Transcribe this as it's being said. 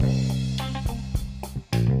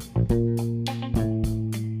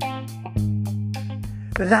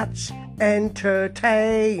That's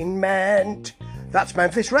entertainment. That's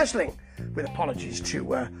Memphis Wrestling, with apologies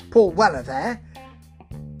to Paul Weller there.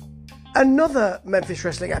 Another Memphis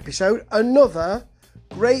Wrestling episode, another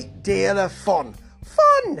great deal of fun.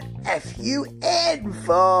 Fun! F-U-N,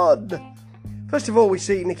 fun! First of all, we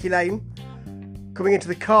see Nikki Lane coming into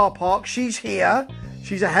the car park. She's here.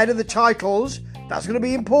 She's ahead of the titles. That's going to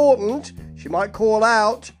be important. She might call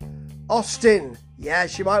out Austin. Yeah,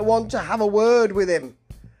 she might want to have a word with him.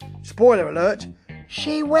 Spoiler alert,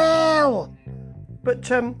 she will.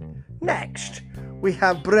 But next, we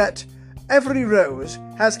have Brett. Every rose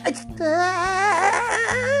has a thorn.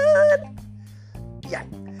 Yeah.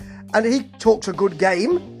 And he talks a good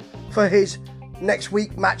game for his next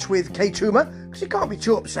week match with K-Tuma, because he can't be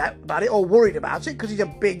too upset about it or worried about it, because he's a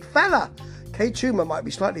big fella. K-Tuma might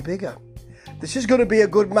be slightly bigger. This is going to be a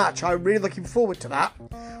good match. I'm really looking forward to that.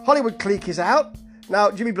 Hollywood Clique is out.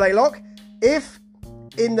 Now, Jimmy Blaylock, if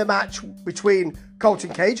in the match between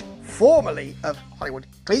Colton Cage, formerly of Hollywood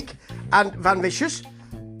Clique, and Van Vicious,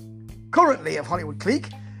 currently of Hollywood Clique,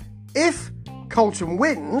 if Colton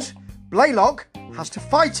wins, Blaylock has to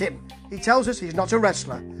fight him. He tells us he's not a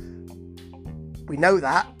wrestler. We know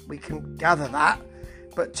that. We can gather that.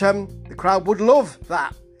 But the crowd would love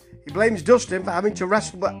that. He blames Dustin for having to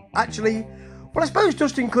wrestle, but actually, well, I suppose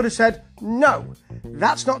Dustin could have said, no,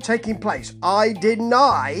 that's not taking place. I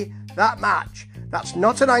deny that match. That's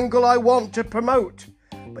not an angle I want to promote.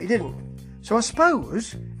 But he didn't. So I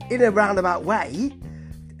suppose, in a roundabout way,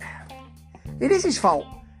 it is his fault.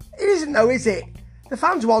 It isn't though, is it? The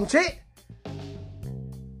fans want it.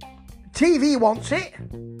 TV wants it.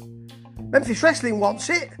 Memphis Wrestling wants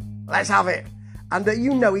it. Let's have it. And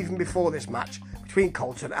even before this match between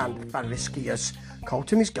Colton and Van Vicious,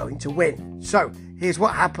 Colton is going to win. So, here's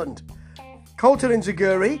what happened. Colton and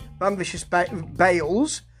Zaguri, Van Vicious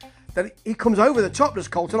bails. Then he comes over the top, does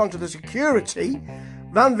Colton, onto the security.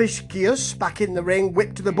 Van Vicious back in the ring,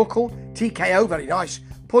 whip to the buckle, TKO, very nice.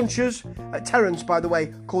 Punches. Terrence, by the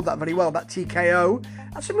way, called that very well, that TKO.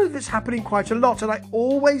 That's a move that's happening quite a lot, and I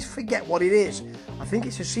always forget what it is. I think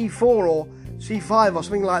it's a C4 or C5 or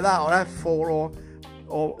something like that, or F4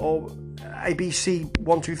 or ABC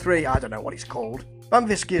 123. I don't know what it's called. Van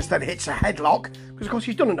Vicious then hits a headlock, because of course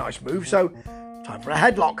he's done a nice move, so time for a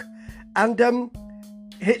headlock. And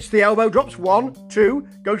hits the elbow, drops 1, 2,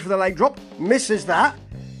 goes for the leg drop, misses that.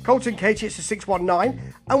 Colton Cage hits a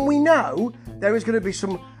 619, and we know there is going to be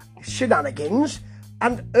some shenanigans.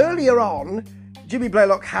 And earlier on, Jimmy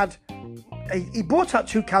Blaylock he brought out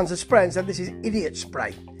 2 cans of spray and said, this is idiot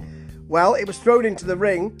spray. Well, it was thrown into the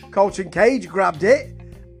ring. Colton Cage grabbed it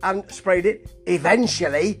and sprayed it.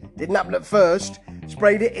 Eventually, didn't happen at first,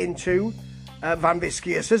 sprayed it into Van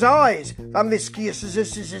Vicious' eyes. Van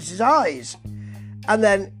Vicious' eyes. And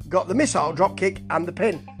then got the missile drop kick and the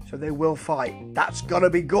pin. So they will fight. That's going to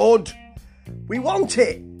be good. We want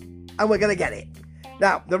it. And we're going to get it.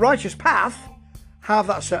 Now, the Righteous Path have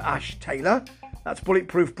that Sir Ash Taylor. That's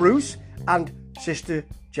Bulletproof Bruce and Sister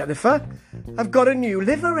Jennifer. Have got a new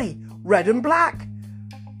livery. Red and black.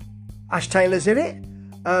 Ash Taylor's in it.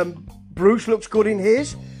 Bruce looks good in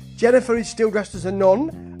his. Jennifer is still dressed as a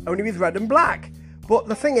nun, only with red and black. But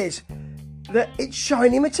the thing is that it's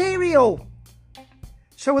shiny material.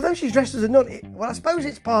 So although she's dressed as a nun, I suppose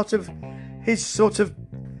it's part of his sort of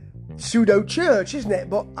pseudo-church, isn't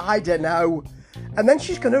it? But I don't know. And then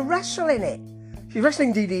she's going to wrestle in it. She's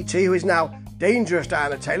wrestling DDT, who is now dangerous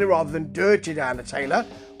Diana Taylor rather than dirty Diana Taylor,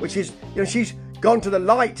 which is, she's gone to the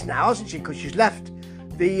light now, hasn't she? Because she's left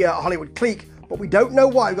the Hollywood Clique. But we don't know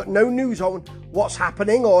why. We've got no news on what's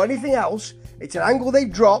happening or anything else. It's an angle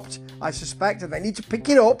they've dropped, I suspect, and they need to pick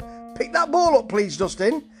it up. Pick that ball up, please,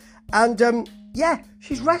 Dustin. And, yeah,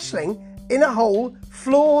 she's wrestling in a whole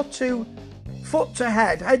floor to foot to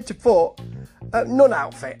head to foot nun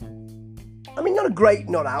outfit. I mean, not a great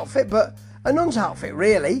nun outfit, but a nun's outfit,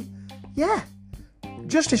 really. Yeah.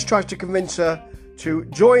 Justice tries to convince her to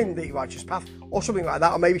join the Righteous Path or something like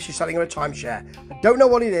that, or maybe she's selling her a timeshare. I don't know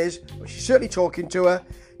what it is, but she's certainly talking to her.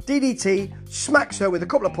 DDT smacks her with a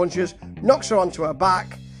couple of punches, knocks her onto her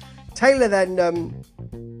back. Taylor then,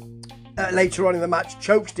 later on in the match,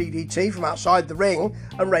 chokes DDT from outside the ring,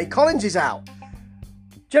 and Ray Collins is out.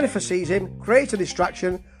 Jennifer sees him, creates a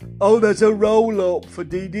distraction. Oh, there's a roll-up for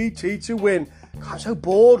DDT to win. God, I'm so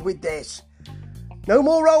bored with this. No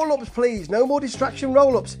more roll-ups, please. No more distraction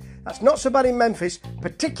roll-ups. That's not so bad in Memphis,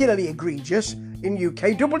 particularly egregious in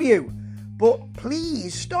UKW. But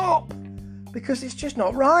please stop, because it's just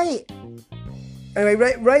not right.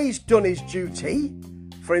 Anyway, Ray's done his duty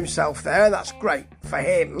for himself there, and that's great for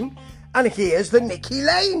him. And here's the Nikki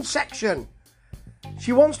Lane section.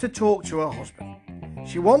 She wants to talk to her husband.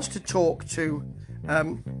 she wants to talk to,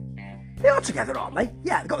 they are together, aren't they?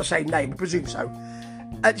 Yeah, they've got the same name, I presume so.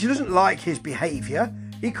 And she doesn't like his behaviour.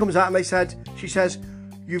 He comes out and she says,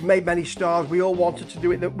 you've made many stars. We all wanted to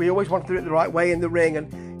do it. We always wanted to do it the right way in the ring.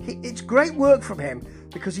 And it's great work from him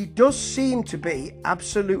because he does seem to be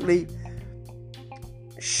absolutely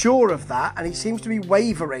sure of that. And he seems to be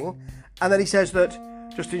wavering. And then he says that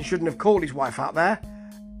Justin shouldn't have called his wife out there.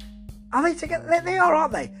 Are they together? They are,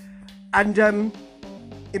 aren't they? And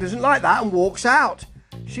he doesn't like that and walks out.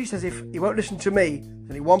 She says, if he won't listen to me, there's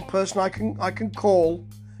only one person I can call.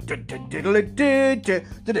 No,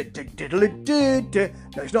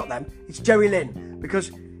 it's not them. It's Jerry Lynn,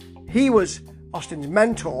 because he was Austin's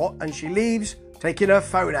mentor, and she leaves taking her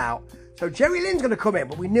phone out. So Jerry Lynn's going to come in,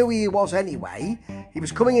 but we knew he was anyway. He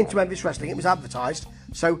was coming into Memphis Wrestling. It was advertised,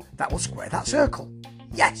 so that will square that circle.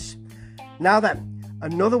 Yes. Now then,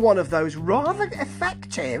 another one of those rather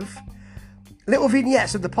effective little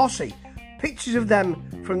vignettes of the posse. Pictures of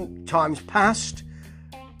them from times past.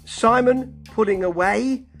 Simon putting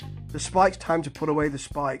away the spikes. Time to put away the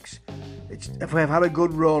spikes. If we've had a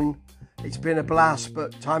good run, it's been a blast,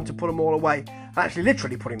 but time to put them all away. Actually,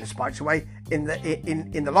 literally putting the spikes away in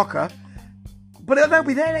the locker. But they'll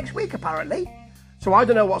be there next week, apparently. So I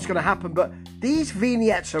don't know what's going to happen, but these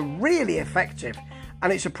vignettes are really effective.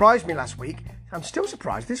 And it surprised me last week. I'm still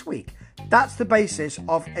surprised this week. That's the basis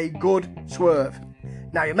of a good swerve.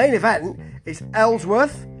 Now, your main event is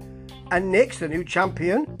Ellsworth and Nix, the new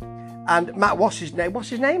champion, and Matt. What's his name?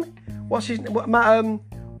 Walker?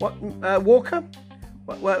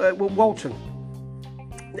 Walton.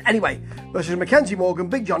 Anyway, versus Mackenzie Morgan,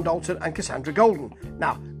 Big John Dalton, and Cassandra Golden.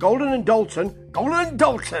 Now, Golden and Dalton,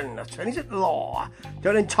 attorneys at law,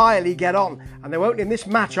 don't entirely get on, and they won't in this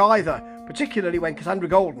match either, particularly when Cassandra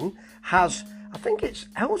Golden has, I think it's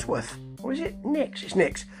Ellsworth, or is it Nix? It's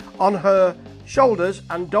Nix, on her shoulders,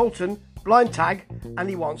 and Dalton blind tag, and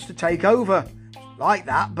he wants to take over. Like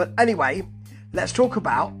that, but anyway, let's talk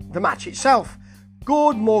about the match itself.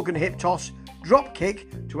 Good Morgan hip toss, drop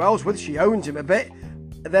kick to Ellsworth. She owns him a bit.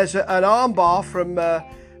 There's an armbar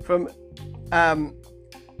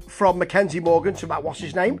from Mackenzie Morgan to Matt. What's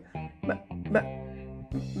his name?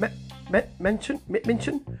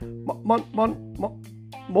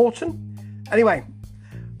 Morton. Anyway,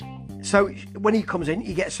 so when he comes in,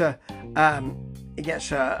 he gets an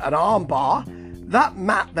armbar. That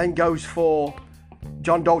Matt then goes for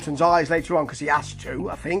John Dalton's eyes later on because he has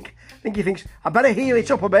to, I think. I think he thinks, I better heal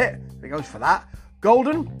it up a bit. He goes for that.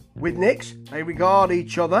 Golden with Nix. They regard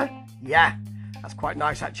each other. Yeah, that's quite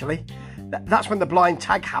nice, actually. That's when the blind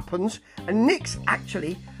tag happens. And Nix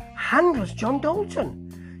actually handles John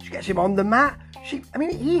Dalton. She gets him on the mat. He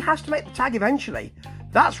has to make the tag eventually.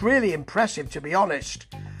 That's really impressive, to be honest.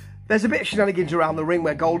 There's a bit of shenanigans around the ring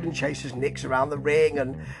where Golden chases Nix around the ring,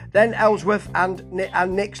 and then Ellsworth and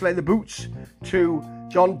Nix lay the boots to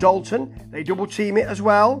John Dalton. They double team it as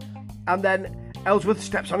well, and then Ellsworth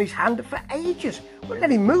steps on his hand for ages. Won't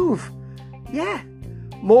let him move. Yeah.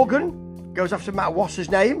 Morgan goes after Matt. What's his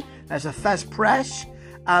name? There's a Thez press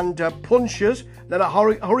and punches. Then a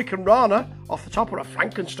Hurricane Rana off the top, or a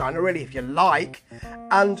Frankensteiner, really, if you like.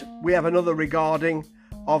 And we have another regarding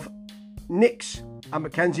of Nix and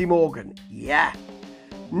Mackenzie Morgan. Yeah.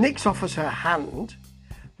 Nix offers her hand.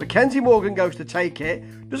 Mackenzie Morgan goes to take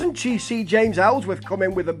it. Doesn't she see James Ellsworth come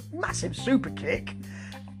in with a massive super kick?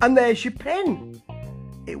 And there's your pin.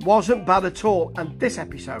 It wasn't bad at all. And this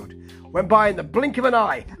episode went by in the blink of an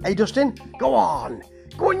eye. Hey, Dustin, go on.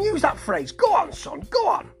 Go and use that phrase. Go on, son. Go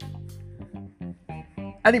on.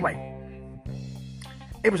 Anyway,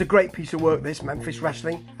 it was a great piece of work, this Memphis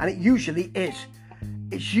Wrestling. And it usually is.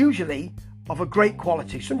 It's usually of a great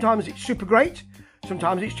quality. Sometimes it's super great.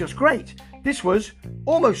 Sometimes it's just great. This was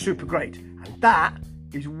almost super great. And that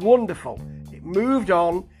is wonderful. It moved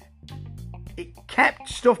on. It kept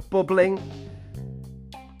stuff bubbling.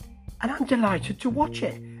 And I'm delighted to watch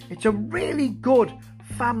it. It's a really good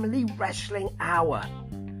family wrestling hour.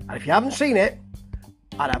 And if you haven't seen it,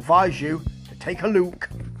 I'd advise you to take a look.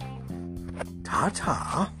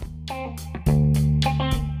 Ta-ta.